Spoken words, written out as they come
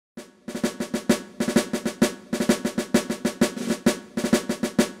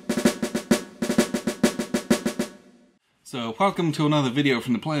So, welcome to another video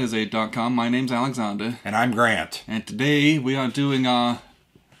from theplayersaid.com. My name's Alexander. And I'm Grant. And today we are doing our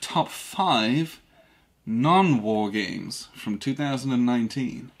top 5 non-war games from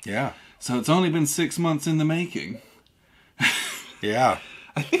 2019. Yeah. So it's only been 6 months in the making. Yeah.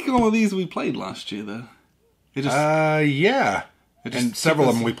 I think all of these we played last year, though. Yeah. And several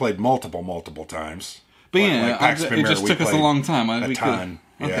of them us we played multiple times. But yeah, it just took us a long time. A ton.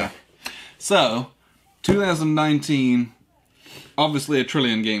 Yeah. Okay. So, 2019, obviously a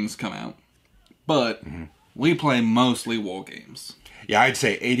trillion games come out, but we play mostly war games. Yeah, I'd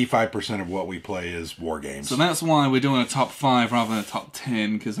say 85% of what we play is war games. So that's why we're doing a top 5 rather than a top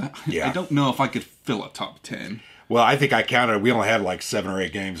 10, because I don't know if I could fill a top 10. Well, I think I counted, we only had like 7 or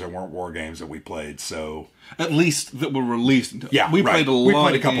 8 games that weren't war games that we played, so... At least that were released. Yeah, we played a lot we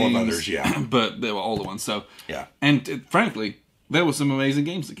played a couple games, of others, yeah. But they were older ones, so... Yeah. And frankly, there were some amazing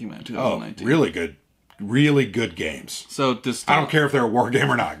games that came out in 2019. Oh, really good games. So to start, I don't care if they're a war game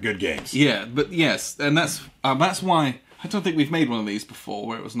or not, good games. Yeah, but yes, and that's why I don't think we've made one of these before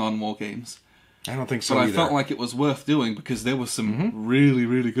where it was non-war games. I don't think so But either. I felt like it was worth doing because there were some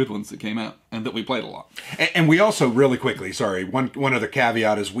really good ones that came out and that we played a lot. And we also, really quickly, sorry, one other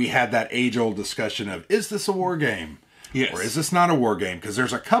caveat is we had that age-old discussion of, is this a war game? Yes. Or is this not a war game? Because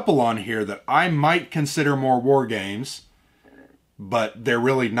there's a couple on here that I might consider more war games, but they're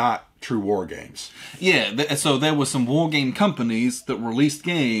really not true war games. Yeah, so there were some war game companies that released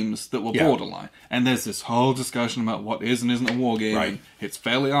games that were borderline. And there's this whole discussion about what is and isn't a war game. Right. And it's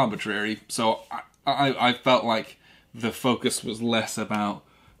fairly arbitrary. So I felt like the focus was less about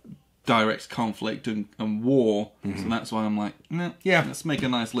direct conflict and war. So that's why I'm like, let's make a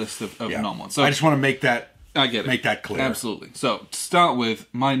nice list of non-ones. So I just want to make that I get it. Make that clear. Absolutely. So, to start with,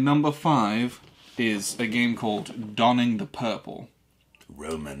 my number 5 is a game called Donning the Purple.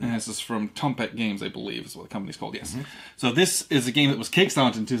 Roman. And this is from Tompet Games, I believe, is what the company's called, yes. So this is a game that was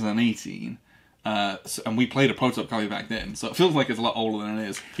kickstarted in 2018, and we played a prototype copy back then, so it feels like it's a lot older than it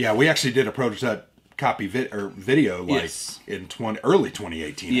is. Yeah, we actually did a prototype copy video in early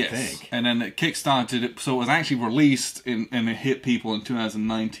 2018, I think. And then it kickstarted it, so it was actually released and it hit people in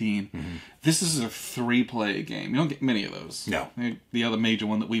 2019. This is a 3-player game. You don't get many of those. No. The other major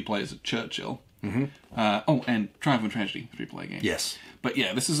one that we play is at Churchill. And Triumph and Tragedy, 3-player game. Yes. But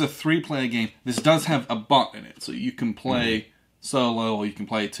yeah, this is a 3-player game. This does have a bot in it, so you can play solo or you can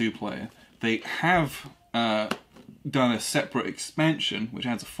play 2-player. They have done a separate expansion, which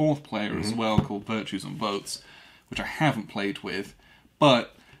adds a 4th player as well, called Virtues and Votes, which I haven't played with.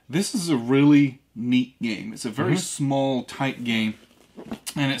 But this is a really neat game. It's a very small, tight game,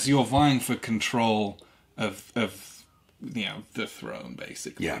 and it's you're vying for control of the throne,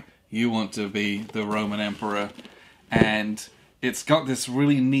 basically. Yeah. You want to be the Roman Emperor, and it's got this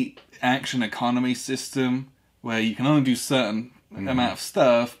really neat action economy system where you can only do certain amount of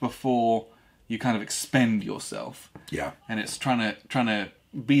stuff before you kind of expend yourself. Yeah. And it's trying to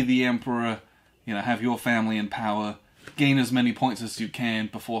be the emperor, have your family in power, gain as many points as you can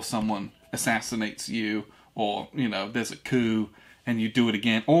before someone assassinates you, or, there's a coup, and you do it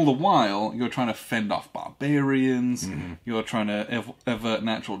again. All the while, you're trying to fend off barbarians, you're trying to avert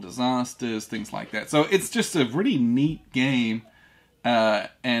natural disasters, things like that. So it's just a really neat game,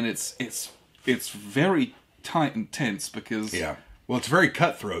 and it's very tight and tense because... Yeah. Well, it's very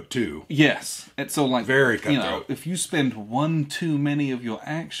cutthroat, too. Yes. It's so like... Very cutthroat. If you spend one too many of your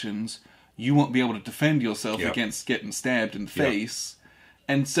actions, you won't be able to defend yourself against getting stabbed in the face.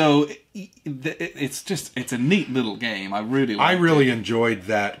 And so it's a neat little game. I really enjoyed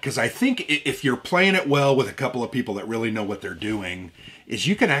that because I think if you're playing it well with a couple of people that really know what they're doing, is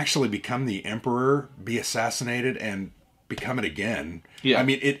you can actually become the emperor, be assassinated, and become it again. Yeah. I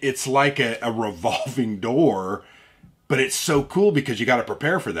mean, it's like a revolving door, but it's so cool because you got to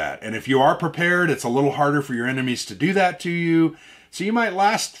prepare for that. And if you are prepared, it's a little harder for your enemies to do that to you. So you might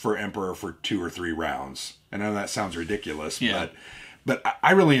last for emperor for 2 or 3 rounds. I know that sounds ridiculous, but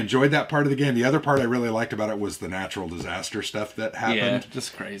I really enjoyed that part of the game. The other part I really liked about it was the natural disaster stuff that happened. Yeah,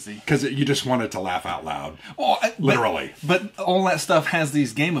 just crazy. Because you just wanted to laugh out loud. Literally. But all that stuff has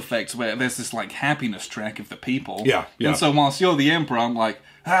these game effects where there's this like happiness track of the people. Yeah. And so whilst you're the emperor, I'm like,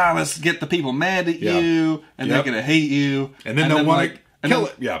 let's get the people mad at you, and they're going to hate you. And then they'll want to kill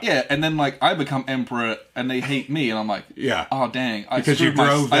it. Yeah. Yeah, and then like I become emperor and they hate me, and I'm like, oh dang, I screwed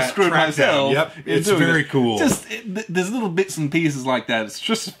myself. Down. Yep, it's very cool. There's little bits and pieces like that. It's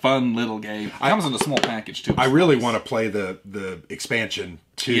just a fun little game. It comes in a small package too. I really want to play the expansion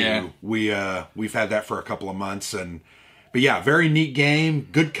too. Yeah. We've had that for a couple of months, and But yeah, very neat game.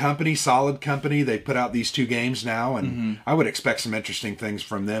 Good company, solid company. They put out these 2 games now, and I would expect some interesting things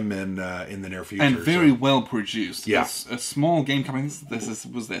from them in the near future. And very well produced. Yeah. It's a small game company. This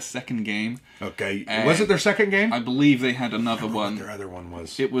was their second game. Okay. Was it their second game? I believe they had another one. What their other one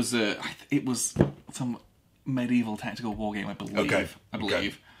was. It was some medieval tactical war game, I believe. Okay. I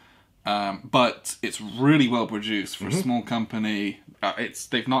believe. But it's really well produced for a small company.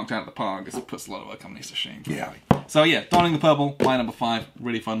 They've knocked out the park. It puts a lot of other companies to shame. Yeah. So yeah, Donning the Purple, my number 5.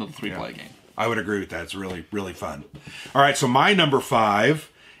 Really fun little 3-player game. I would agree with that. It's really, really fun. All right, so my number 5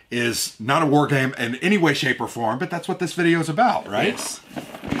 is not a war game in any way, shape, or form, but that's what this video is about, right? Yes.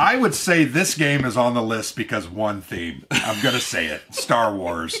 I would say this game is on the list because one theme. I'm going to say it. Star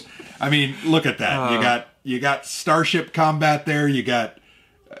Wars. I mean, look at that. You got starship combat there. You got,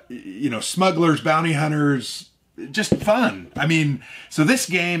 smugglers, bounty hunters. Just fun. I mean, so this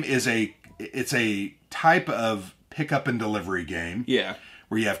game is it's a type of pickup and delivery game. Yeah.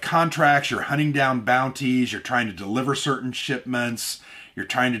 Where you have contracts, you're hunting down bounties, you're trying to deliver certain shipments, you're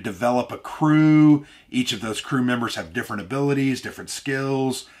trying to develop a crew. Each of those crew members have different abilities, different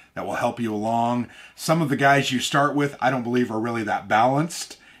skills that will help you along. Some of the guys you start with, I don't believe are really that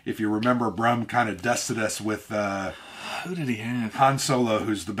balanced. If you remember, Brum kind of dusted us with who did he have? Han Solo,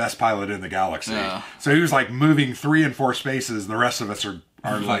 who's the best pilot in the galaxy. Yeah. So he was like moving 3 and 4 spaces, and the rest of us are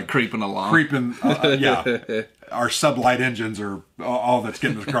like creeping along. Yeah. Our sublight engines are all that's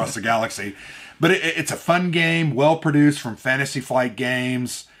getting us across the galaxy. But it's a fun game, well produced from Fantasy Flight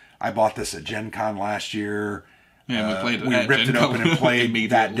Games. I bought this at Gen Con last year. Yeah, we played it. We ripped it open and played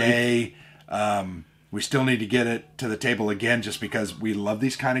that day. We still need to get it to the table again just because we love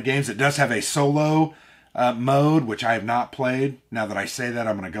these kind of games. It does have a solo mode, which I have not played. Now that I say that,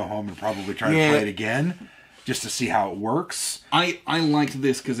 I'm going to go home and probably try to play it again just to see how it works. I liked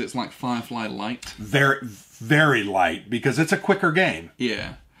this because it's like Firefly light. Very, very light because it's a quicker game.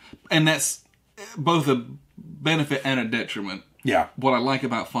 Yeah. And that's both a benefit and a detriment. Yeah. What I like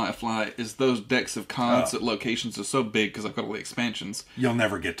about Firefly is those decks of cards at locations are so big because I've got all the expansions. You'll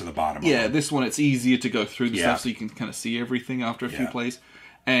never get to the bottom of it. This one, it's easier to go through the stuff so you can kind of see everything after a few plays.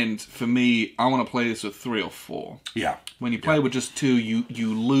 And for me, I want to play this with 3 or 4. Yeah. When you play with just 2,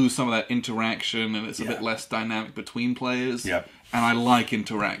 you lose some of that interaction and it's a bit less dynamic between players. Yep. And I like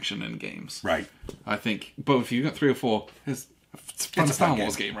interaction in games. Right. I think, but if you've got 3 or 4, it's a fun Star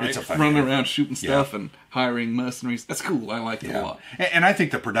Wars game, right? It's a fun Running game. around shooting stuff and hiring mercenaries. That's cool. I like it a lot. And I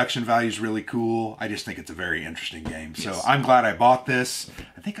think the production value is really cool. I just think it's a very interesting game. So I'm glad I bought this.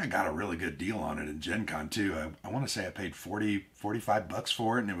 I think I got a really good deal on it in Gen Con too. I want to say I paid $45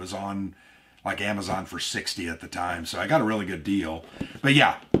 for it, and it was on like Amazon for $60 at the time. So I got a really good deal. But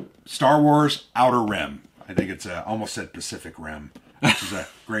yeah, Star Wars Outer Rim. I think it's almost said Pacific Rim, which is a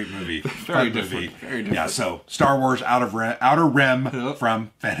great movie. Very different. Very different. Yeah, so Star Wars Outer Rim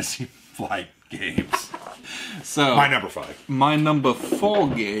from Fantasy Flight Games. So my number 5. My number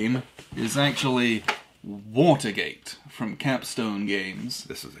 4 game is actually Watergate from Capstone Games.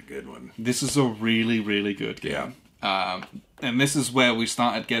 This is a good one. This is a really, really good game. And this is where we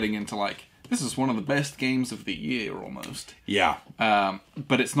started getting into this is one of the best games of the year almost. Yeah.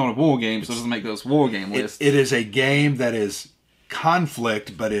 But it's not a war game, so it doesn't make those war game lists. It is a game that is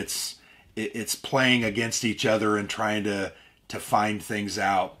conflict, but it's playing against each other and trying to find things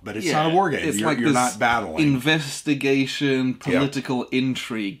out. But it's not a war game. You're not battling. Investigation, political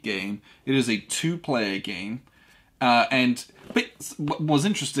intrigue game. It is a 2-player game. But what was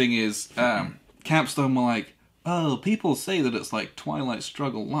interesting is Capstone were like, oh, people say that it's like Twilight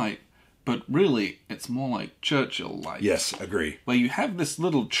Struggle Light, but really it's more like Churchill Light. Yes, agree. Where you have this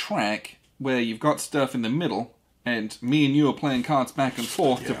little track where you've got stuff in the middle, and me and you are playing cards back and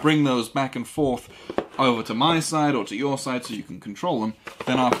forth to bring those back and forth over to my side or to your side so you can control them.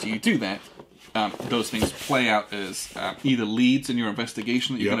 Then after you do that, those things play out as either leads in your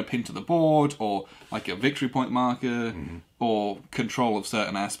investigation that you're going to pin to the board, or like a victory point marker, or control of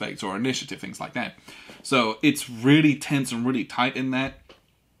certain aspects, or initiative, things like that. So it's really tense and really tight in that.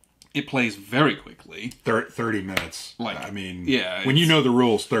 It plays very quickly. 30 minutes. When you know the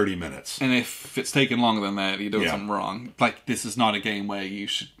rules, 30 minutes. And if it's taken longer than that, you're doing something wrong. This is not a game where you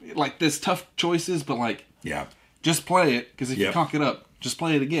should... there's tough choices, but just play it, because if you cock it up, just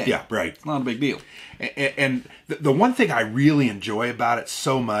play it again. Yeah, right. It's not a big deal. And the one thing I really enjoy about it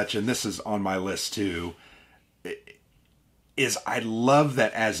so much, and this is on my list too, is I love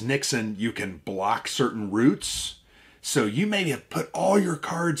that as Nixon, you can block certain routes. So you maybe have put all your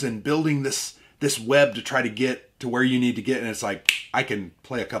cards in building this web to try to get to where you need to get, and it's like, I can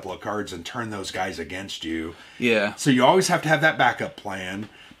play a couple of cards and turn those guys against you. Yeah. So you always have to have that backup plan,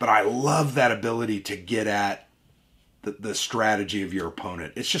 but I love that ability to get at the strategy of your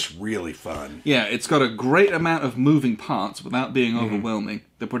opponent. It's just really fun. Yeah, it's got a great amount of moving parts without being overwhelming.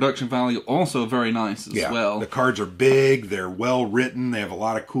 The production value also very nice as well. The cards are big, they're well written, they have a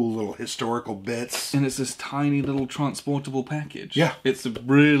lot of cool little historical bits. And it's this tiny little transportable package. Yeah. It's a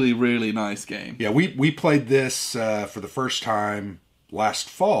really, really nice game. Yeah, we played this for the first time last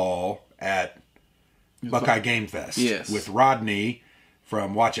fall at Buckeye Game Fest. Yes. With Rodney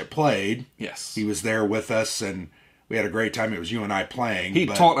from Watch It Played. Yes. He was there with us, and we had a great time. It was you and I playing. He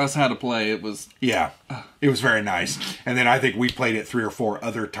taught us how to play. It was... Yeah, it was very nice. And then I think we played it 3 or 4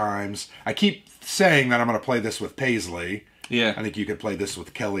 other times. I keep saying that I'm going to play this with Paisley. Yeah. I think you could play this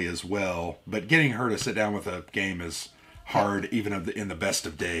with Kelly as well. But getting her to sit down with a game is hard, even in the best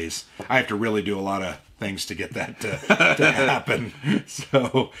of days. I have to really do a lot of things to get that to happen.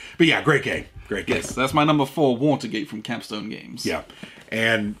 So, but yeah, great game. Great game. Yes, that's my number 4, Watergate from Capstone Games. Yeah.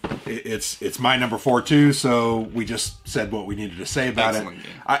 And it's my number 4 too, so we just said what we needed to say about Excellent it.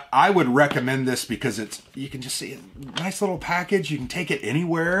 game. I would recommend this because you can just see a nice little package. You can take it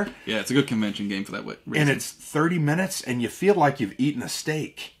anywhere. Yeah, it's a good convention game for that reason. And it's 30 minutes, and you feel like you've eaten a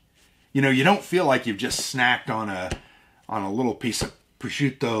steak. You know, you don't feel like you've just snacked on a little piece of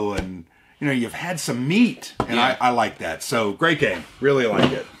prosciutto, and you know you've had some meat. And Yeah. I like that. So great game. Really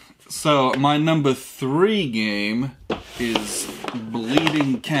like it. So my number 3 game is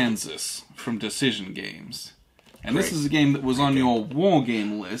Bleeding Kansas from Decision Games. And this Great. is a game that was on your war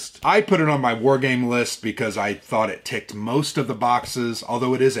game list. I put it on my war game list because I thought it ticked most of the boxes,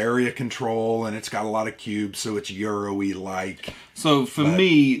 although it is area control and it's got a lot of cubes, so it's Euro-y like. So for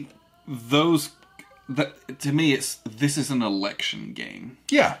me, to me, this is an election game.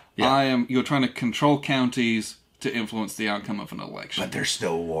 Yeah. You're trying to control counties to influence the outcome of an election. But there's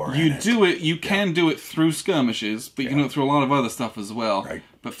still war. You can do it through skirmishes, but you can do it through a lot of other stuff as well. Right.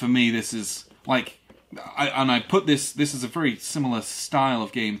 But for me, this is like, I put this is a very similar style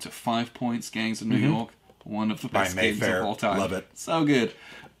of game to 5 Points Gangs of New York, one of the best games of all time. Love it. So good.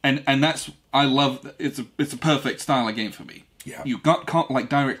 And I love, it's a perfect style of game for me. Yeah. You've got like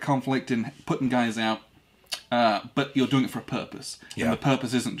direct conflict and putting guys out, but you're doing it for a purpose. Yeah. And the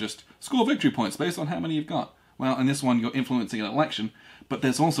purpose isn't just score victory points based on how many you've got. Well, in this one, you're influencing an election, but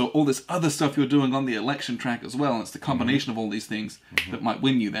there's also all this other stuff you're doing on the election track as well, and it's the combination of all these things that might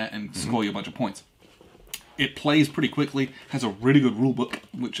win you there and score you a bunch of points. It plays pretty quickly, has a really good rule book,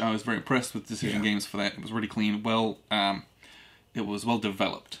 which I was very impressed with Decision Games for that. It was really clean, it was well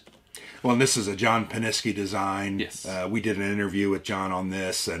developed. Well, and this is a John Paniski design. Yes. We did an interview with John on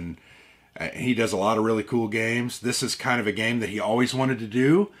this, and he does a lot of really cool games. This is kind of a game that he always wanted to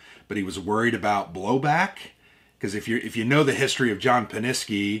do, but he was worried about blowback. Because if you know the history of John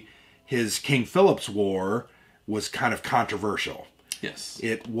Paniski, his King Philip's War was kind of controversial. Yes.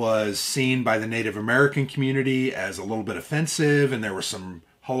 It was seen by the Native American community as a little bit offensive, and there was some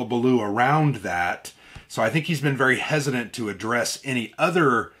hullabaloo around that. So I think he's been very hesitant to address any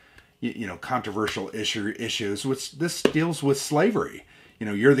other, controversial issues. Which this deals with slavery.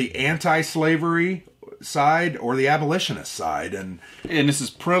 You're the anti-slavery side or the abolitionist side, and this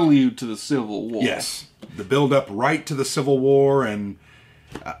is prelude to the Civil War. Yes, the build-up right to the Civil War, and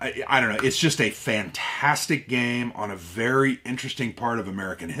I don't know. It's just a fantastic game on a very interesting part of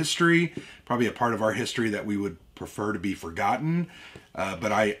American history, probably a part of our history that we would prefer to be forgotten.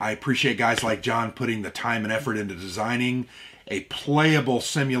 But I appreciate guys like John putting the time and effort into designing a playable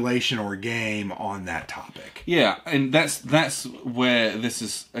simulation or game on that topic. Yeah, and that's where this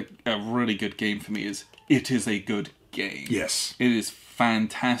is a really good game for me. It is a good game. Yes. It is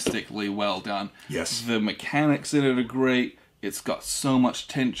fantastically well done. Yes. The mechanics in it are great. It's got so much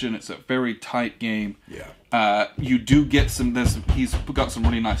tension. It's a very tight game. Yeah. You do get he's got some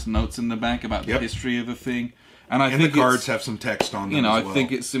really nice notes in the back about the history of the thing. And I think the cards have some text on them as well. I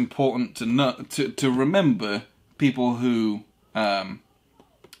think it's important to remember people who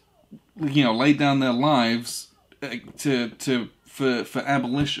laid down their lives for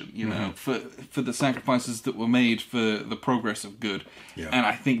abolition, for the sacrifices that were made for the progress of good. Yeah. And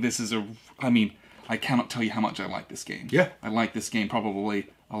I think this is I cannot tell you how much I like this game. Yeah. I like this game probably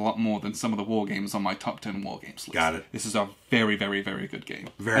a lot more than some of the war games on my top 10 war games list. Got it. This is a very, very, very good game.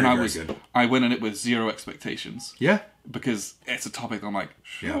 Very good. I went in it with zero expectations. Yeah. Because it's a topic I'm like,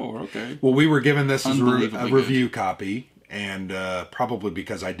 sure, okay. Well, we were given this as a Unbelievably review copy, and probably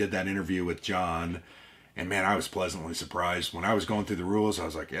because I did that interview with John, and man, I was pleasantly surprised. When I was going through the rules, I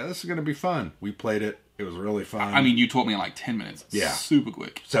was like, yeah, this is going to be fun. We played it. It was really fun. I mean, you taught me in like 10 minutes. Yeah. Super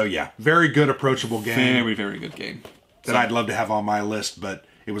quick. So yeah, very good, approachable game. Very, very good game. That I'd love to have on my list, but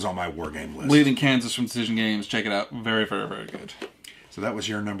it was on my war game list. Bleeding Kansas from Decision Games. Check it out. Very, very, very good. So that was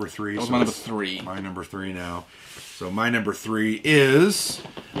your number 3. That was my number 3. My number 3 now. So my number 3 is,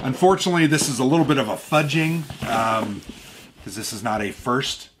 unfortunately, this is a little bit of a fudging, because this is not a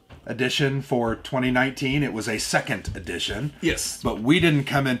first edition for 2019. It was a second edition. Yes. But we didn't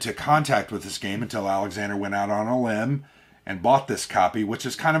come into contact with this game until Alexander went out on a limb and bought this copy, which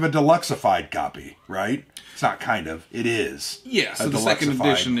is kind of a deluxeified copy, right? It's not kind of. It is. Yeah, so the second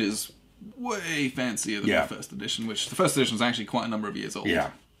edition is way fancier than the first edition, which the first edition is actually quite a number of years old. Yeah.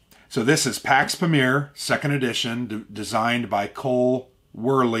 So this is PAX Premier, second edition, designed by Cole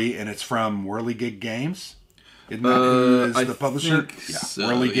Worley, and it's from Whirligig Games. Isn't that who is the publisher? Yeah, so,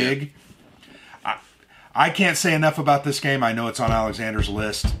 Whirligig. Yeah. I can't say enough about this game. I know it's on Alexander's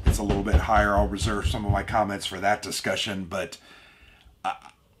list. It's a little bit higher. I'll reserve some of my comments for that discussion, but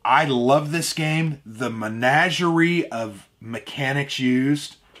I love this game. The menagerie of mechanics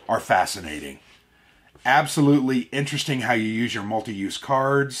used are fascinating. Absolutely interesting how you use your multi-use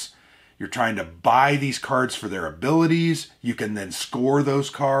cards. You're trying to buy these cards for their abilities. You can then score those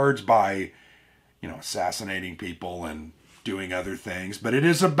cards by, assassinating people and doing other things. But it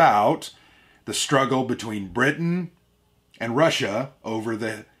is about the struggle between Britain and Russia over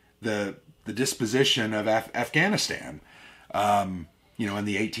the disposition of Afghanistan. In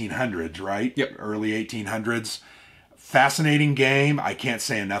the 1800s, right? Yep. Early 1800s. Fascinating game. I can't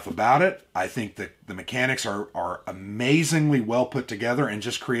say enough about it. I think that the mechanics are amazingly well put together and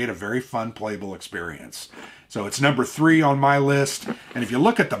just create a very fun, playable experience. So it's number 3 on my list. And if you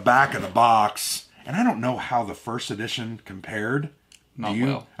look at the back of the box, and I don't know how the first edition compared. Not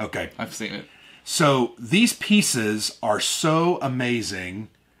well. Okay. I've seen it. So these pieces are so amazing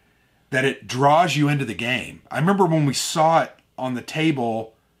that it draws you into the game. I remember when we saw it on the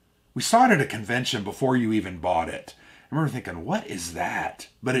table, we saw it at a convention before you even bought it. I remember thinking, what is that?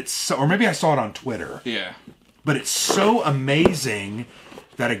 But it's so, or maybe I saw it on Twitter. Yeah. But it's so amazing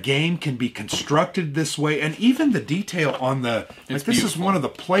that a game can be constructed this way. And even the detail on the, like this is one of the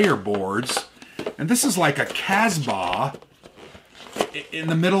player boards. And this is like a Casbah in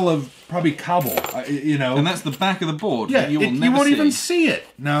the middle of probably Kabul, And that's the back of the board. Yeah, you won't even see it.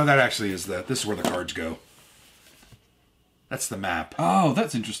 No, that actually is this is where the cards go. That's the map. Oh,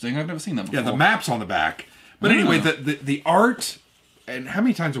 that's interesting. I've never seen that before. Yeah, the map's on the back. But anyway, the art, and how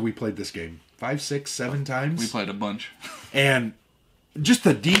many times have we played this game? 5, 6, 7 times? We played a bunch. And just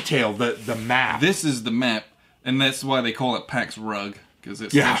the detail, the map. This is the map, and that's why they call it PAX Rug, because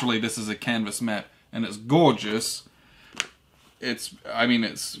it's literally, this is a canvas map, and it's gorgeous. It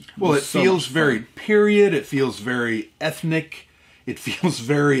feels very period, it feels very ethnic, it feels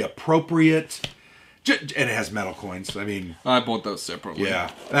very appropriate, and it has metal coins. I bought those separately.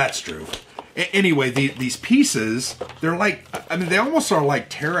 Yeah, that's true. Anyway, these pieces, they're like, they almost are like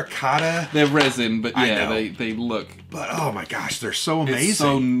terracotta. They're resin, but yeah, they look. But oh my gosh, they're so amazing. It's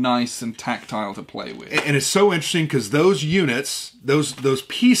so nice and tactile to play with. And it's so interesting because those units, those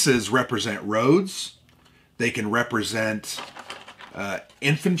pieces represent roads. They can represent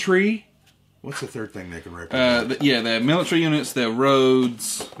infantry. What's the third thing they can represent? They're military units, they're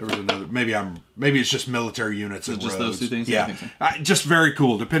roads. There was another. Maybe it's just military units and just roads. those 2 things? Yeah. I think so. Just very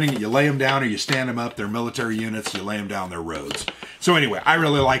cool. Depending, you lay them down or you stand them up. They're military units. You lay them down, they're roads. So anyway, I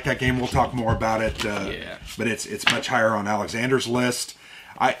really like that game. We'll talk more about it. But it's much higher on Alexander's list.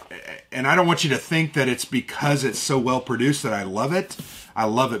 I don't want you to think that it's because it's so well produced that I love it. I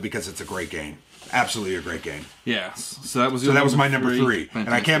love it because it's a great game. Absolutely a great game. Yes. So that was my number 3.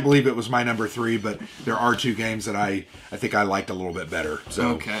 And I can't believe it was my number 3, but there are 2 games that I think I liked a little bit better. So.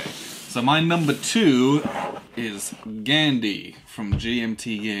 Okay. So my number 2 is Gandhi from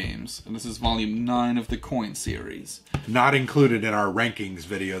GMT Games. And this is volume 9 of the Coin series. Not included in our rankings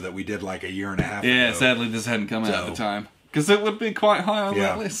video that we did like a year and a half ago. Yeah, sadly this hadn't come out at the time. Because it would be quite high on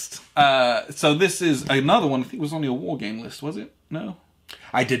that list. So this is another one. I think it was on your war game list, was it? No?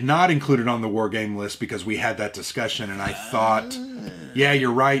 I did not include it on the war game list because we had that discussion, and I thought, yeah,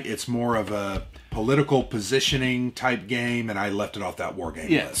 you're right. It's more of a political positioning type game, and I left it off that war game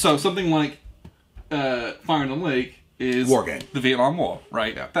list. So something like Fire in the Lake is war game. The Vietnam War,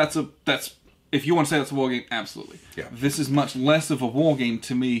 right? Yeah. That's if you want to say that's a war game, absolutely. Yeah. This is much less of a war game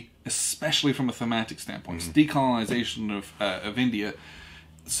to me, especially from a thematic standpoint. It's decolonization of India.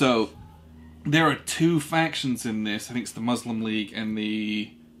 So there are 2 factions in this. I think it's the Muslim League and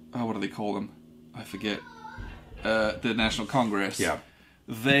the... what do they call them? I forget. The National Congress. Yeah.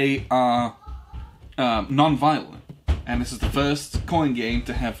 They are non-violent. And this is the first coin game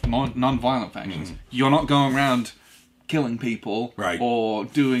to have non-violent factions. You're not going around killing people or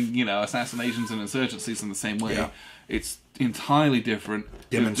doing, assassinations and insurgencies in the same way. Yeah. It's entirely different.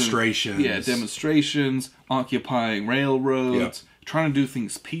 Demonstrations. Demonstrations, occupying railroads, trying to do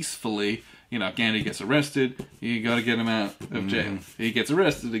things peacefully. You know, Gandhi gets arrested, you got to get him out of jail. He gets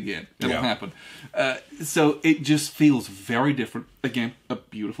arrested again. It'll happen. So it just feels very different. Again, a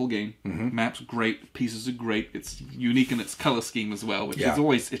beautiful game. Maps great, pieces are great. It's unique in its color scheme as well, which is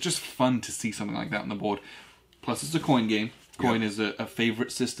always, it's just fun to see something like that on the board. Plus, it's a coin game. Coin is a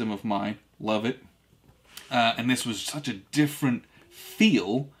favorite system of mine. Love it. And this was such a different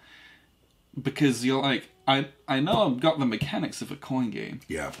feel because you're like, I know I've got the mechanics of a coin game,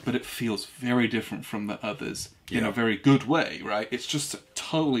 but it feels very different from the others in a very good way, right? It's just a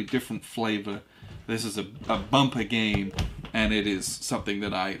totally different flavor. This is a bumper game, and it is something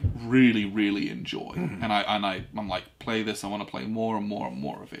that I really, really enjoy. And I'm like, play this. I want to play more and more and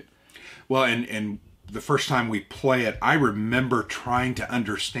more of it. Well, and the first time we play it, I remember trying to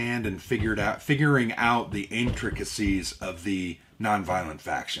understand and figuring out the intricacies of the non-violent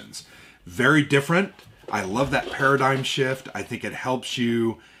factions. Very different. I love that paradigm shift. I think it helps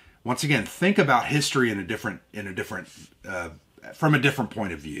you, once again, think about history from a different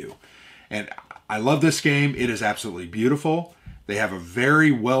point of view. And I love this game. It is absolutely beautiful. They have a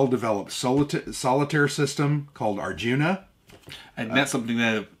very well-developed solitaire system called Arjuna. And that's something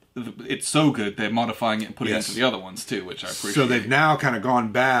that it's so good they're modifying it and putting it into the other ones too, which I appreciate. So they've now kind of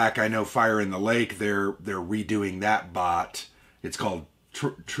gone back. I know Fire in the Lake, they're redoing that bot. It's called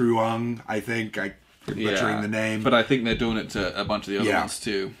Truong, I think. Butchering the name. But I think they're doing it to a bunch of the other ones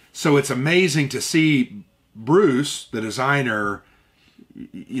too. So it's amazing to see Bruce, the designer,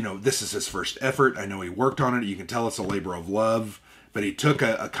 you know, this is his first effort. I know he worked on it. You can tell it's a labor of love. But he took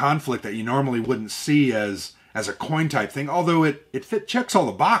a conflict that you normally wouldn't see as a coin type thing. Although it checks all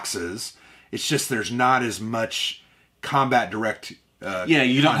the boxes. It's just there's not as much combat direct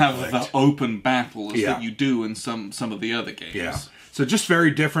you don't have the open battles that you do in some of the other games. Yeah. So just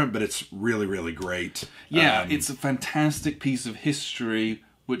very different, but it's really, really great. Yeah, it's a fantastic piece of history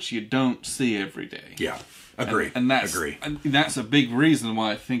which you don't see every day. Yeah, agree. And that's a big reason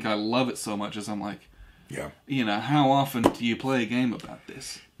why I think I love it so much. Is I'm like, you know, how often do you play a game about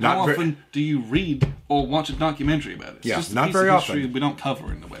this? How often do you read or watch a documentary about it? It's just not very often. We don't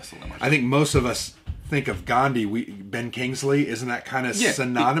cover in the West that much. I think most of us think of Gandhi, Ben Kingsley, isn't that kind of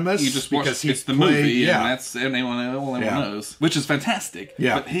synonymous? You just watch it's the movie, and that's all anyone knows, which is fantastic.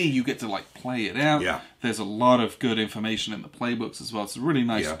 Yeah. But here you get to like play it out. Yeah. There's a lot of good information in the playbooks as well. It's a really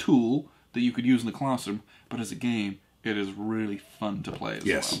nice tool that you could use in the classroom, but as a game, it is really fun to play as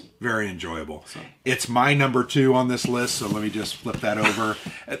well. Yes, very enjoyable. So. It's my number 2 on this list, so let me just flip that over.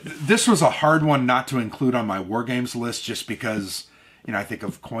 This was a hard one not to include on my Wargames list just because, you know, I think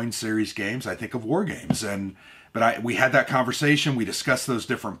of coin series games, I think of war games, but we had that conversation, we discussed those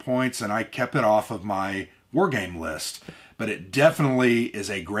different points, and I kept it off of my war game list. But it definitely is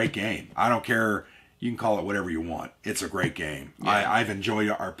a great game. I don't care, you can call it whatever you want. It's a great game. Yeah. I've enjoyed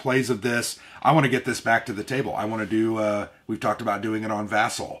our plays of this. I want to get this back to the table. I want to do, we've talked about doing it on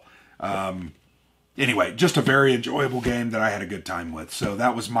Vassal. Anyway, just a very enjoyable game that I had a good time with. So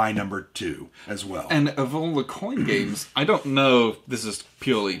that was my number 2 as well. And of all the coin games, I don't know if this is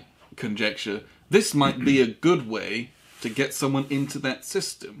purely conjecture. This might be a good way to get someone into that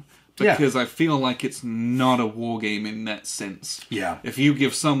system. Because I feel like it's not a war game in that sense. Yeah. If you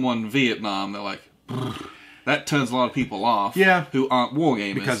give someone Vietnam, they're like, that turns a lot of people off who aren't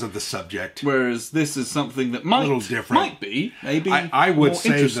wargamers. Because of the subject. Whereas this is something that might, a little different. Might be, maybe I would more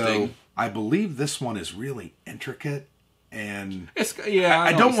say, though, I believe this one is really intricate. And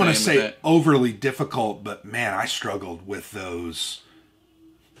I don't want to say overly difficult, but man, I struggled with those.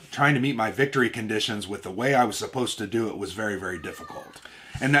 Trying to meet my victory conditions with the way I was supposed to do it was very, very difficult.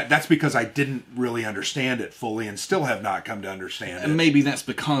 And that's because I didn't really understand it fully and still have not come to understand it. And maybe that's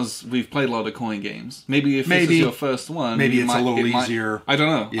because we've played a lot of coin games. Maybe if this is your first one... Maybe it's a little easier. I don't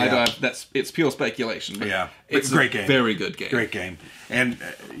know. Yeah. It's pure speculation. But it's a great game. Very good game. Great game. And,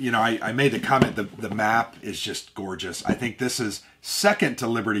 you know, I made the comment, the map is just gorgeous. I think this is second to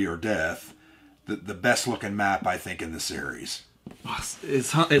Liberty or Death, the best looking map, I think, in the series.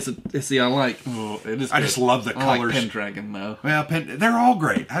 It's the I like. Oh, it is. I just love the colors. I like Pendragon though. Well, they're all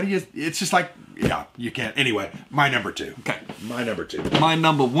great. How do you? It's just like you can't. Anyway, my number 2. Okay, my number 2. My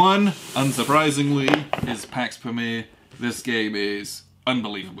number 1, unsurprisingly, is Pax Premier. This game is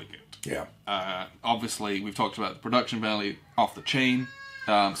unbelievably good. Yeah. Obviously, we've talked about the production value off the chain.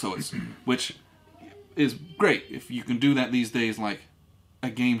 Which is great if you can do that these days. Like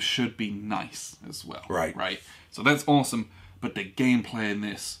a game should be nice as well. Right. So that's awesome. But the gameplay in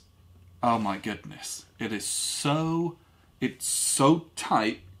this, oh my goodness. It's so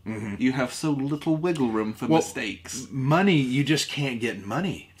tight. Mm-hmm. You have so little wiggle room for mistakes. Money, you just can't get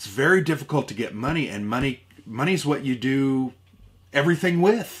money. It's very difficult to get money, and money's what you do everything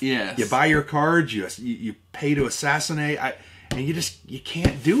with. Yes. You buy your cards, you pay to assassinate, and you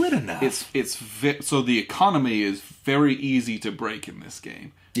can't do it enough. So the economy is very easy to break in this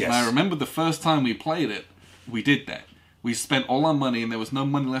game. Yes. And I remember the first time we played it, we did that. We spent all our money and there was no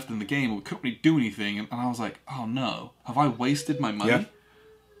money left in the game and we couldn't really do anything. And I was like, oh no, have I wasted my money? Yeah.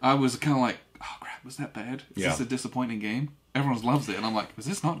 I was kind of like, oh crap, was that bad? Is Yeah. this a disappointing game? Everyone loves it. And I'm like, is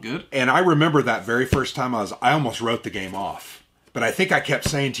this not good? And I remember that very first time I almost wrote the game off. But I think I kept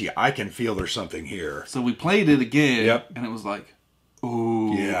saying to you, I can feel there's something here. So we played it again. Yep. And it was like,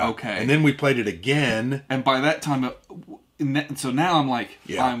 ooh, Yeah. okay. And then we played it again. And by that time, so now I'm like,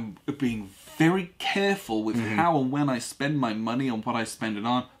 Yeah. I'm being very careful with how and when I spend my money on what I spend it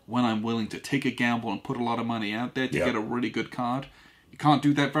on, when I'm willing to take a gamble and put a lot of money out there to Yep. get a really good card. You can't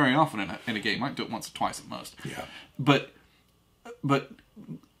do that very often in a game. You might do it once or twice at most. Yeah. But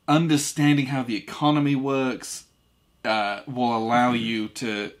understanding how the economy works will allow you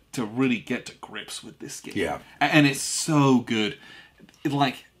to really get to grips with this game. Yeah. And it's so good.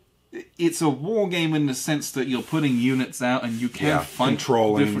 It's a war game in the sense that you're putting units out and you can fight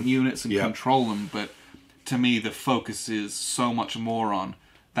controlling. different units and Yep. control them, but to me the focus is so much more on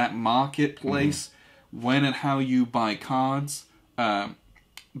that marketplace, when and how you buy cards,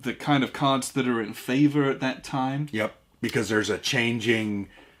 the kind of cards that are in favor at that time. Yep. Because there's a changing,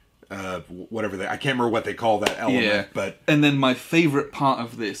 whatever I can't remember what they call that element, but And then my favorite part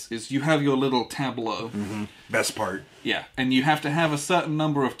of this is you have your little tableau. best part. Yeah, and you have to have a certain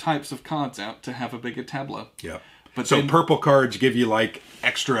number of types of cards out to have a bigger tableau. Yeah. But So then- purple cards give you like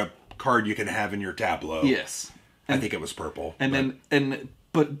extra card you can have in your tableau. Yes. I think it was purple. And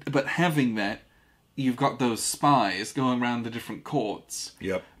but having that, you've got those spies going around the different courts.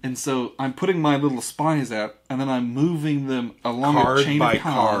 Yep. And so I'm putting my little spies out, and then I'm moving them along Card a chain by of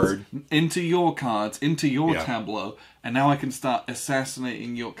cards card. into your cards, into your Yeah. tableau, and now I can start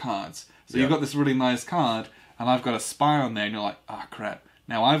assassinating your cards. So Yeah. you've got this really nice card, and I've got a spy on there, and you're like, ah, crap.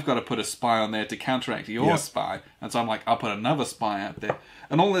 Now I've got to put a spy on there to counteract your Yep. spy. And so I'm like, I'll put another spy out there.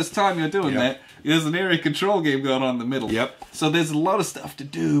 And all this time you're doing Yep. that, there's an area control game going on in the middle. Yep. So there's a lot of stuff to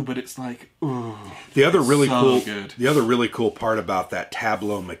do, but it's like, ooh. The other really So good. The other really cool part about that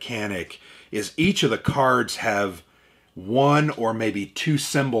tableau mechanic is each of the cards have one or maybe two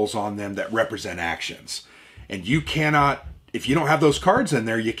symbols on them that represent actions. And you cannot, if you don't have those cards in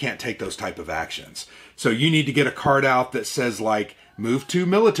there, you can't take those type of actions. So you need to get a card out that says like move 2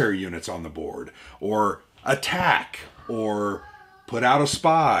 military units on the board, or attack, or put out a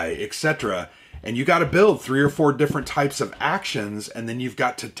spy, etc. And you got to build 3 or 4 different types of actions, and then you've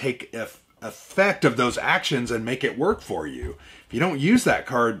got to take effect of those actions and make it work for you. If you don't use that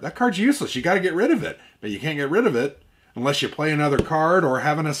card's useless. You got to get rid of it, but you can't get rid of it unless you play another card or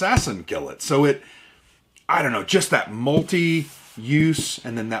have an assassin kill it. So I don't know, just that multi-use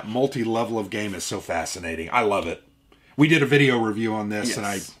and then that multi-level of game is so fascinating. I love it. We did a video review on this, and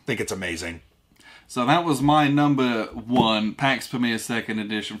I think it's amazing. So that was my number 1, PAX Premier 2nd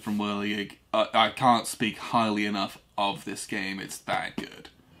Edition from Whirlygig. I can't speak highly enough of this game. It's that good.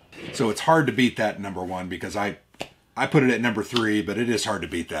 So it's hard to beat that number 1 because I put it at number 3, but it is hard to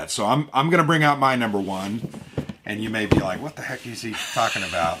beat that. So I'm going to bring out my number 1, and you may be like, what the heck is he talking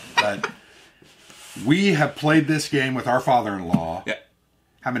about? But we have played this game with our father-in-law. Yeah.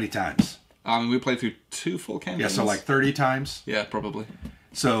 How many times? We played through 2 full campaigns. Yeah, so like 30 times. Yeah, probably.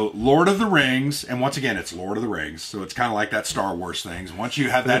 So Lord of the Rings, and once again, it's Lord of the Rings. So it's kind of like that Star Wars things. Once you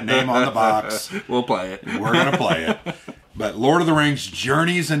have that name on the box, we'll play it. we're going to play it. But Lord of the Rings,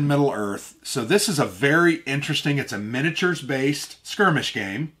 Journeys in Middle-earth. So this is a very interesting, it's a miniatures-based skirmish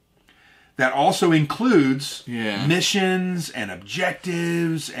game that also includes missions and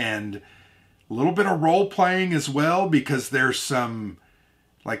objectives and a little bit of role-playing as well, because there's some...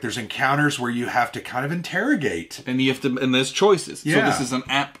 Like there's encounters where you have to kind of interrogate, and you have to, and there's choices. Yeah. So this is an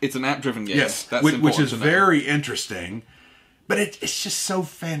app. It's an app-driven game. yes, That's which is to know. very interesting. But it's just so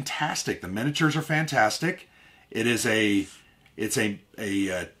fantastic. The miniatures are fantastic. It's a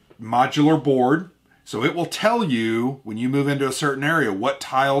modular board, so it will tell you when you move into a certain area what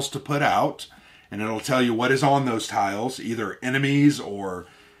tiles to put out, and it'll tell you what is on those tiles, either enemies or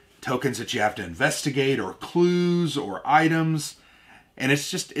tokens that you have to investigate, or clues or items. And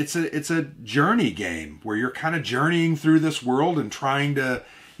it's just, it's a journey game where you're kind of journeying through this world and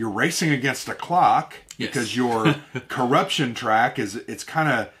you're racing against a clock because your corruption track it's kind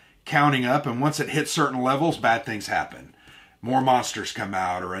of counting up. And once it hits certain levels, bad things happen. More monsters come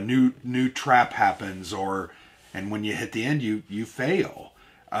out, or a new trap happens, and when you hit the end, you fail.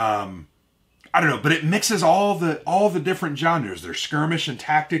 I don't know, but it mixes all the different genres. There's skirmish and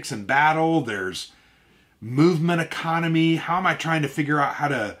tactics and battle. There's movement economy. How am I trying to figure out how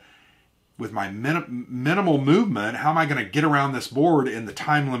to, with my minimal movement, how am I going to get around this board in the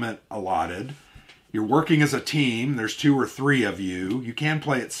time limit allotted? You're working as a team. There's 2 or 3 of you. You can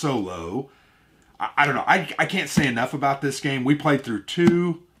play it solo. I don't know. I can't say enough about this game. We played through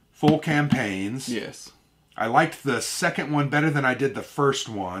 2 full campaigns. Yes. I liked the second one better than I did the first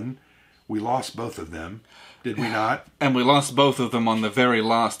one. We lost both of them, did we not? And we lost both of them on the very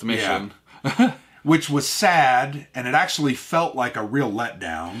last mission. Yeah. Which was sad, and it actually felt like a real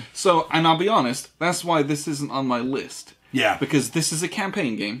letdown. So, and I'll be honest, that's why this isn't on my list. Yeah. Because this is a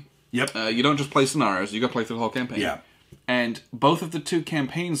campaign game. Yep. You don't just play scenarios, you got to play through the whole campaign. Yeah. And both of the 2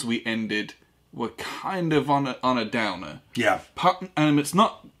 campaigns we ended were kind of on a downer. Yeah. And it's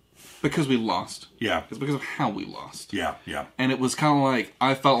not because we lost. Yeah. It's because of how we lost. Yeah, yeah. And it was kind of like,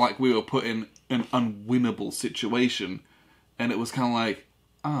 I felt like we were put in an unwinnable situation. And it was kind of like,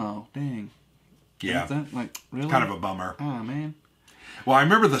 oh, dang. Yeah. Is that, like, really? Kind of a bummer. Oh, man. Well, I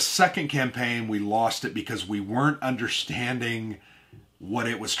remember the second campaign, we lost it because we weren't understanding what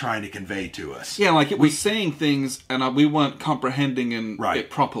it was trying to convey to us. Yeah, like it was saying things and we weren't comprehending it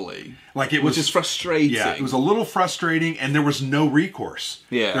properly. Like it was, which is frustrating. Yeah, it was a little frustrating, and there was no recourse.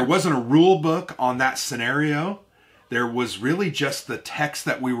 Yeah. There wasn't a rule book on that scenario. There was really just the text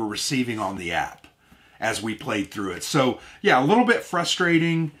that we were receiving on the app as we played through it. So, yeah, a little bit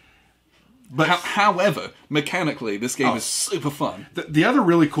frustrating. But however, mechanically, this game is super fun. The other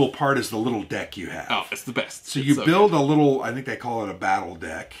really cool part is the little deck you have. Oh, it's the best. So you build a little, I think they call it a battle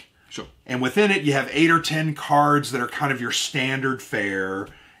deck. Sure. And within it, you have 8 or 10 cards that are kind of your standard fare.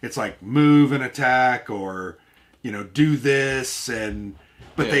 It's like move and attack, or do this,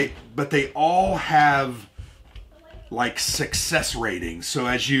 but they all have like success ratings. So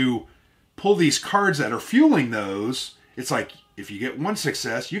as you pull these cards that are fueling those, it's like, if you get 1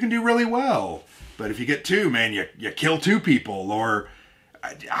 success, you can do really well. But if you get 2, man, you kill 2 people. Or,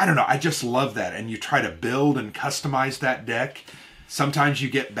 I don't know, I just love that. And you try to build and customize that deck. Sometimes you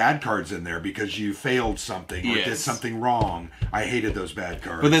get bad cards in there because you failed something or did something wrong. I hated those bad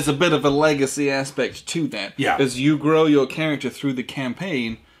cards. But there's a bit of a legacy aspect to that. Yeah. As you grow your character through the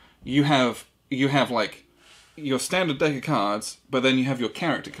campaign, you have like your standard deck of cards, but then you have your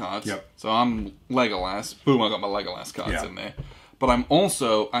character cards. Yep. So I'm Legolas. Boom, I got my Legolas cards in there. But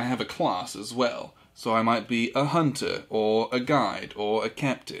I have a class as well. So I might be a hunter, or a guide, or a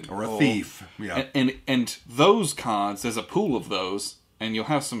captain. Or a thief. Yeah. And those cards, there's a pool of those, and you'll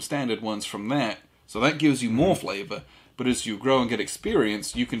have some standard ones from that. So that gives you more flavor. But as you grow and get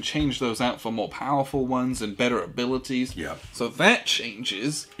experience, you can change those out for more powerful ones and better abilities. Yeah. So that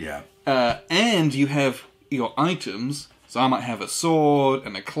changes. Yeah. And you have your items. So I might have a sword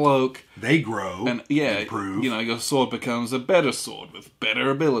and a cloak. They grow and improve. Your sword becomes a better sword with better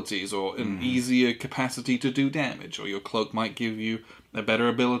abilities or an easier capacity to do damage. Or your cloak might give you a better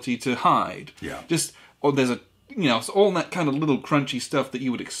ability to hide. Yeah. There's so all that kind of little crunchy stuff that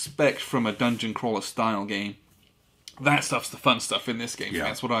you would expect from a dungeon crawler style game. That stuff's the fun stuff in this game. Yeah.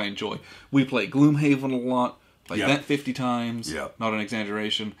 That's what I enjoy. We play Gloomhaven a lot. Played that 50 times. Yeah. Not an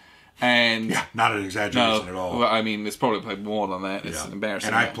exaggeration. And not an exaggeration at all. Well, I mean, it's probably played more than that. It's embarrassing.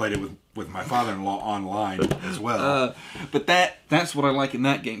 And I played it with my father-in-law online as well. But that's what I like in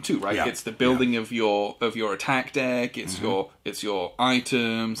that game too, right? Yeah. It's the building of your attack deck. It's your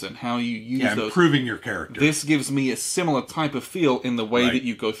items and how you use those. Improving your character. This gives me a similar type of feel in the way that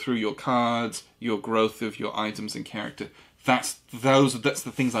you go through your cards, your growth of your items and character. That's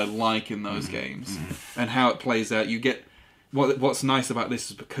the things I like in those games, and how it plays out. You get. What's nice about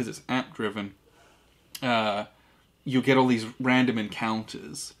this is because it's app-driven, you get all these random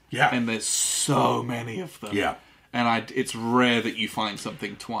encounters. Yeah. And there's so many of them. Yeah. And it's rare that you find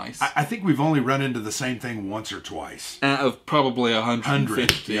something twice. I think we've only run into the same thing once or twice. Out of probably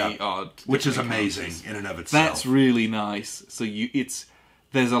 150 odd. Which is amazing encounters. In and of itself. That's really nice. So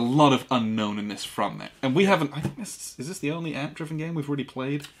there's a lot of unknownness from that. And we haven't, I think is this the only app-driven game we've really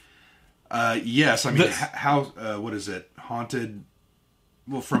played? Yes, I mean, what is it? Haunted.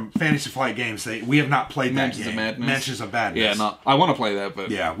 Well, from Fantasy Flight Games, we have not played that game. Mansions of Madness. Yeah, I want to play that, but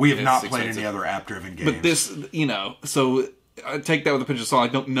we have not played any other app-driven games. But this, so I take that with a pinch of salt.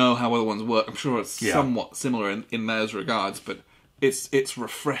 I don't know how other ones work. I'm sure it's somewhat similar in those regards, but it's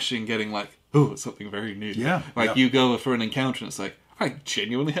refreshing getting like, oh, it's something very new. Yeah, you go for an encounter, and it's like, I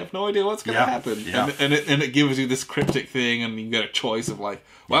genuinely have no idea what's going to happen. Yeah. And it gives you this cryptic thing, and you get a choice of like,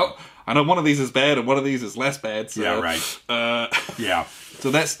 well, I know one of these is bad, and one of these is less bad. So, yeah, right. So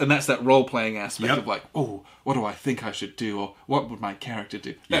that's that role playing aspect Yep. of like, oh, what do I think I should do, or what would my character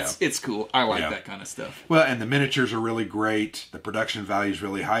do? It's cool. I like that kind of stuff. Well, and the miniatures are really great. The production value is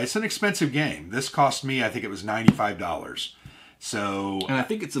really high. It's an expensive game. This cost me, I think it was $95. So, and I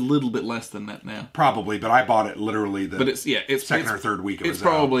think it's a little bit less than that now. Probably, but I bought it literally it's second or third week. It's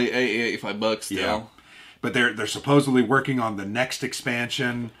probably $85 still. Yeah. But they're supposedly working on the next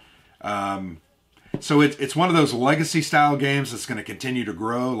expansion. So it's one of those legacy style games that's going to continue to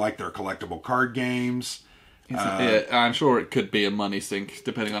grow, like their collectible card games. I'm sure it could be a money sink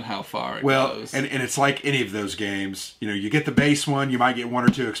depending on how far it goes. And it's like any of those games. You know, you get the base one, you might get one or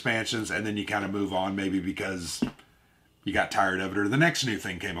two expansions, and then you kind of move on, maybe because you got tired of it or the next new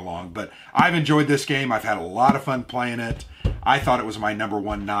thing came along. But I've enjoyed this game. I've had a lot of fun playing it. I thought it was my number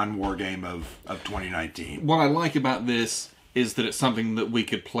one non-war game of 2019. What I like about this is that it's something that we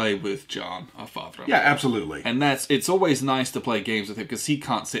could play with John, our father. Yeah, absolutely. And it's always nice to play games with him because he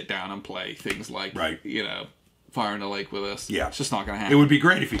can't sit down and play things like, Fire in the Lake with us. Yeah. It's just not going to happen. It would be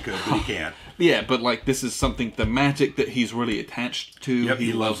great if he could, but he can't. Yeah, but like this is something thematic that he's really attached to. Yep,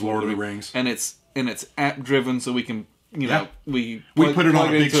 he loves Lord of the Rings. And it's app driven, so we can we put it on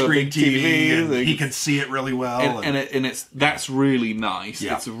a big screen TV and like, he can see it really well. And that's really nice.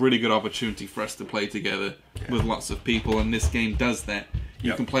 Yeah. It's a really good opportunity for us to play together with lots of people, and this game does that.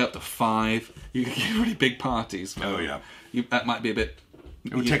 You can play up to 5. You can get really big parties. Oh yeah, that might be a bit.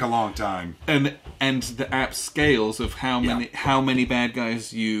 It would take a long time. And the app scales of how many bad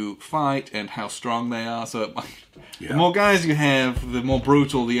guys you fight and how strong they are. So the more guys you have, the more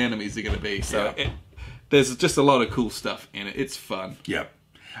brutal the enemies are going to be. So there's just a lot of cool stuff in it. It's fun. Yep.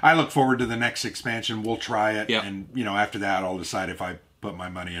 I look forward to the next expansion. We'll try it, yep. and after that, I'll decide if I put my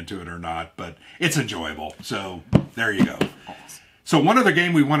money into it or not. But it's enjoyable. So there you go. So one other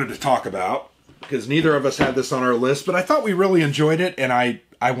game we wanted to talk about, because neither of us had this on our list, but I thought we really enjoyed it, and I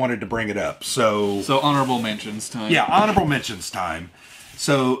wanted to bring it up. So honorable mentions time. Yeah, honorable mentions time.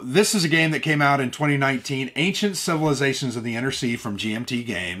 So this is a game that came out in 2019, Ancient Civilizations of the Inner Sea from GMT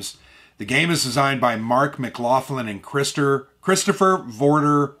Games. The game is designed by Mark McLaughlin and Christopher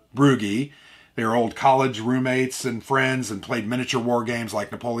Vorder Brugge. They were old college roommates and friends and played miniature war games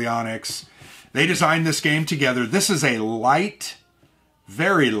like Napoleonics. They designed this game together. This is a light,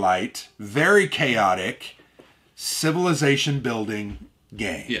 very chaotic civilization building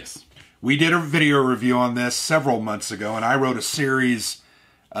game. Yes. We did a video review on this several months ago, and I wrote a series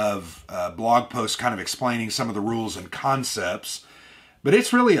of blog posts kind of explaining some of the rules and concepts. But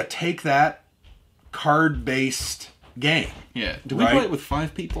it's really a take-that card-based game. Yeah. Did we play it with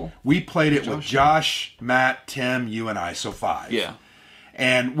 5 people? We played it with Josh, Matt, Tim, you, and I, so 5. Yeah.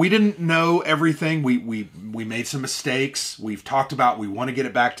 And we didn't know everything. We made some mistakes. We've talked about we want to get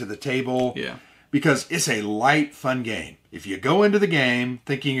it back to the table. Yeah. Because it's a light, fun game. If you go into the game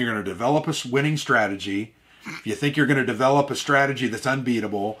thinking you're going to develop a winning strategy, if you think you're going to develop a strategy that's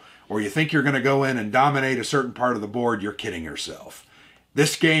unbeatable, or you think you're going to go in and dominate a certain part of the board, you're kidding yourself.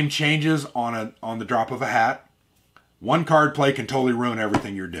 This game changes on the drop of a hat. One card play can totally ruin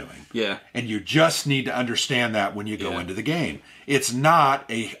everything you're doing. Yeah. And you just need to understand that when you go into the game. It's not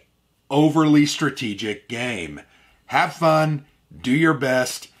a overly strategic game. Have fun, do your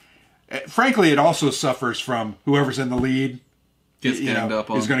best. Frankly, it also suffers from whoever's in the lead is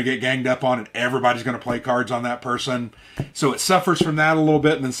going to get ganged up on, and everybody's going to play cards on that person. So it suffers from that a little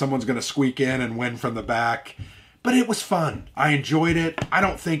bit, and then someone's going to squeak in and win from the back. But it was fun. I enjoyed it. I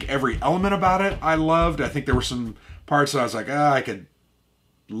don't think every element about it I loved. I think there were some parts that I was like, I could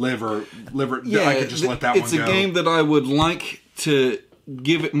live or I could just let that one go. It's a game that I would like to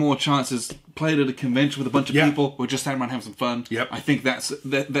give it more chances. Play it at a convention with a bunch of people who are just sitting around having some fun. Yep. I think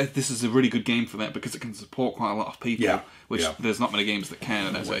that this is a really good game for that because it can support quite a lot of people, which there's not many games that can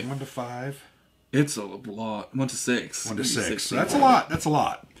in that way. 1 to 5? It's a lot. 1 to 6. 1 to 6. So that's a lot. That's a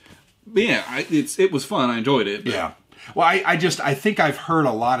lot. But yeah, it was fun. I enjoyed it. But. Yeah. Well, I think I've heard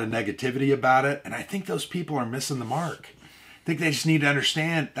a lot of negativity about it, and I think those people are missing the mark. I think they just need to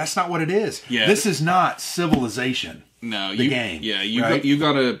understand that's not what it is. Yeah. This is not Civilization. No, the game. Yeah, you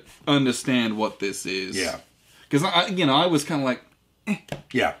got to understand what this is. Yeah. Because I was kind of like,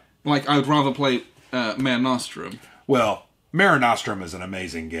 Yeah. Like I would rather play Mare Nostrum. Well, Mare Nostrum is an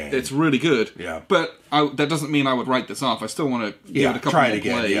amazing game. It's really good. Yeah. But that doesn't mean I would write this off. I still want to give it a couple more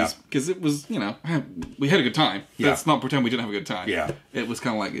plays. Because it was, we had a good time. Yeah. Let's not pretend we didn't have a good time. Yeah. It was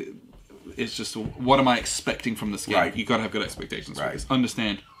kind of like, it's just, what am I expecting from this game? Right. You got to have good expectations. Right.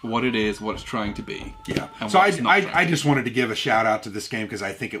 Understand what it is, what it's trying to be. Yeah. So I just wanted to give a shout out to this game because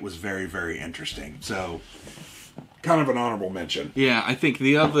I think it was very, very interesting. So, kind of an honorable mention. Yeah, I think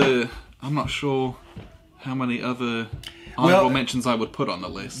the other, I'm not sure how many other... honorable mentions I would put on the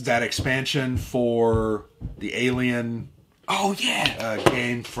list. That expansion for the Alien Oh, yeah!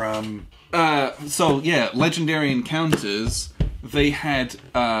 game from... Legendary Encounters, they had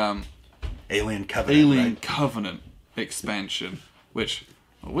Alien Covenant, Alien Covenant expansion, which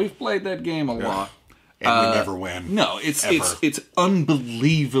we've played that game a lot. And we never win. No, it's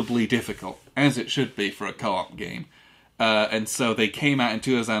unbelievably difficult, as it should be for a co-op game. And so they came out in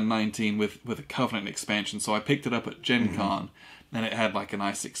 2019 with a Covenant expansion, so I picked it up at Gen Con, and it had like a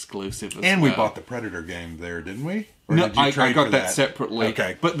nice exclusive as And we bought the Predator game there, didn't we? Or no, did you trade I got for that separately.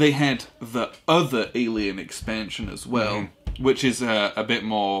 Okay. But they had the other Alien expansion as well, which is a bit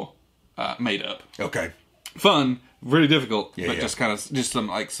more made up. Okay. Fun, really difficult, but yeah. just some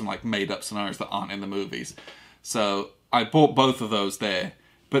made up scenarios that aren't in the movies. So I bought both of those there.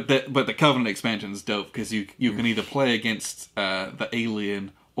 But the Covenant expansion is dope because you can either play against the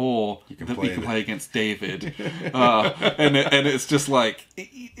Alien or you can play against David, and it's just like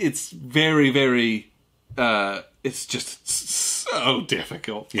it's very very it's just so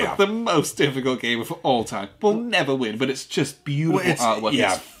difficult. Yeah, like the most difficult game of all time. We'll never win, but it's just beautiful artwork.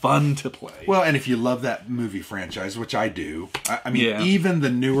 Yeah. It's fun to play. Well, and if you love that movie franchise, which I do, I mean, even the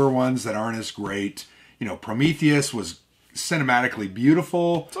newer ones that aren't as great, Prometheus was cinematically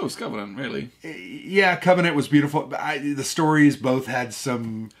beautiful. So was Covenant, really. Yeah, Covenant was beautiful. The stories both had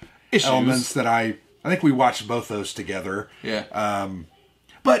some elements that I think we watched both those together. Yeah.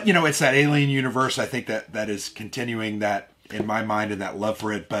 But, it's that Alien universe. I think that is continuing that in my mind and that love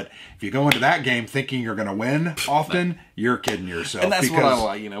for it. But if you go into that game thinking you're going to win often, you're kidding yourself. And that's what I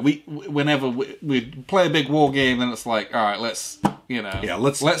like, whenever we play a big war game, then it's like, all right, let's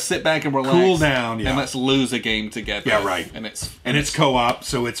sit back and relax. Cool down, and let's lose a game together. Yeah, right. And it's co-op,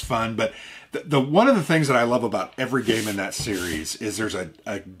 so it's fun. But the one of the things that I love about every game in that series is there's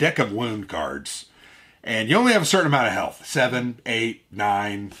a deck of wound cards. And you only have a certain amount of health, 7, 8,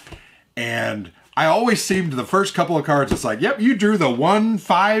 9. And I always seem to the first couple of cards, it's like, yep, you drew the 1,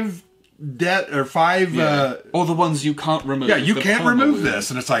 5 or 5 or the ones you can't remove. Yeah, you can't remove this.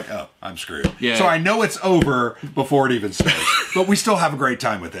 And it's like, oh, I'm screwed. Yeah. So I know it's over before it even starts. But we still have a great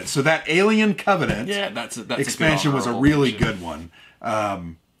time with it. So that Alien Covenant that's expansion was a really good one.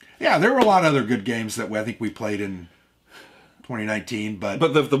 There were a lot of other good games that I think we played in 2019, but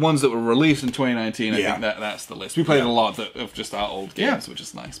the ones that were released in 2019, I think that's the list. We played a lot of just our old games, which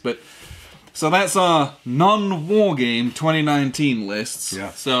is nice. But so that's our non-Wargame 2019 lists.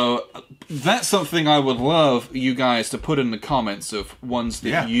 Yeah. So that's something I would love you guys to put in the comments of ones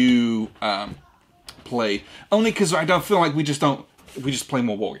that you play. Only because I don't feel like we just play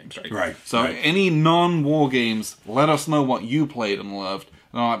more war games, right? Right. So any non-war games, let us know what you played and loved.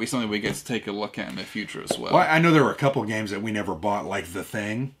 That might be something we get to take a look at in the future as well. Well, I know there were a couple games that we never bought, like The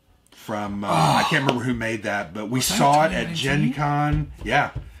Thing from, I can't remember who made that, but we saw it at Gen Con.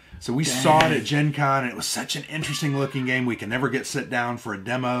 Yeah. So we saw it at Gen Con, and it was such an interesting looking game. We can never sit down for a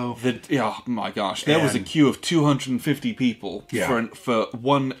demo. Oh my gosh. There was a queue of 250 people for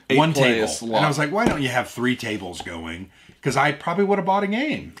one table. slot. And I was like, why don't you have 3 tables going? Because I probably would have bought a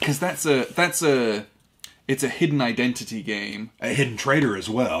game. Because it's a hidden identity game. A hidden traitor as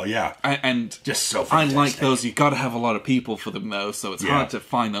well, yeah. And just so fantastic. I like those. You've got to have a lot of people for them, though, so it's hard to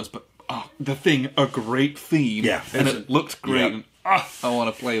find those. But The Thing, a great theme. Yeah. And it looked great. Yep. And, I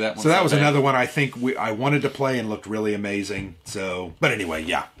want to play that one. So that was another one I think I wanted to play and looked really amazing. So, but anyway,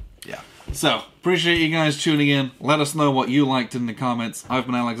 yeah. So, appreciate you guys tuning in. Let us know what you liked in the comments. I've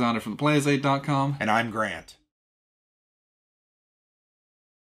been Alexander from theplayersaid.com. And I'm Grant.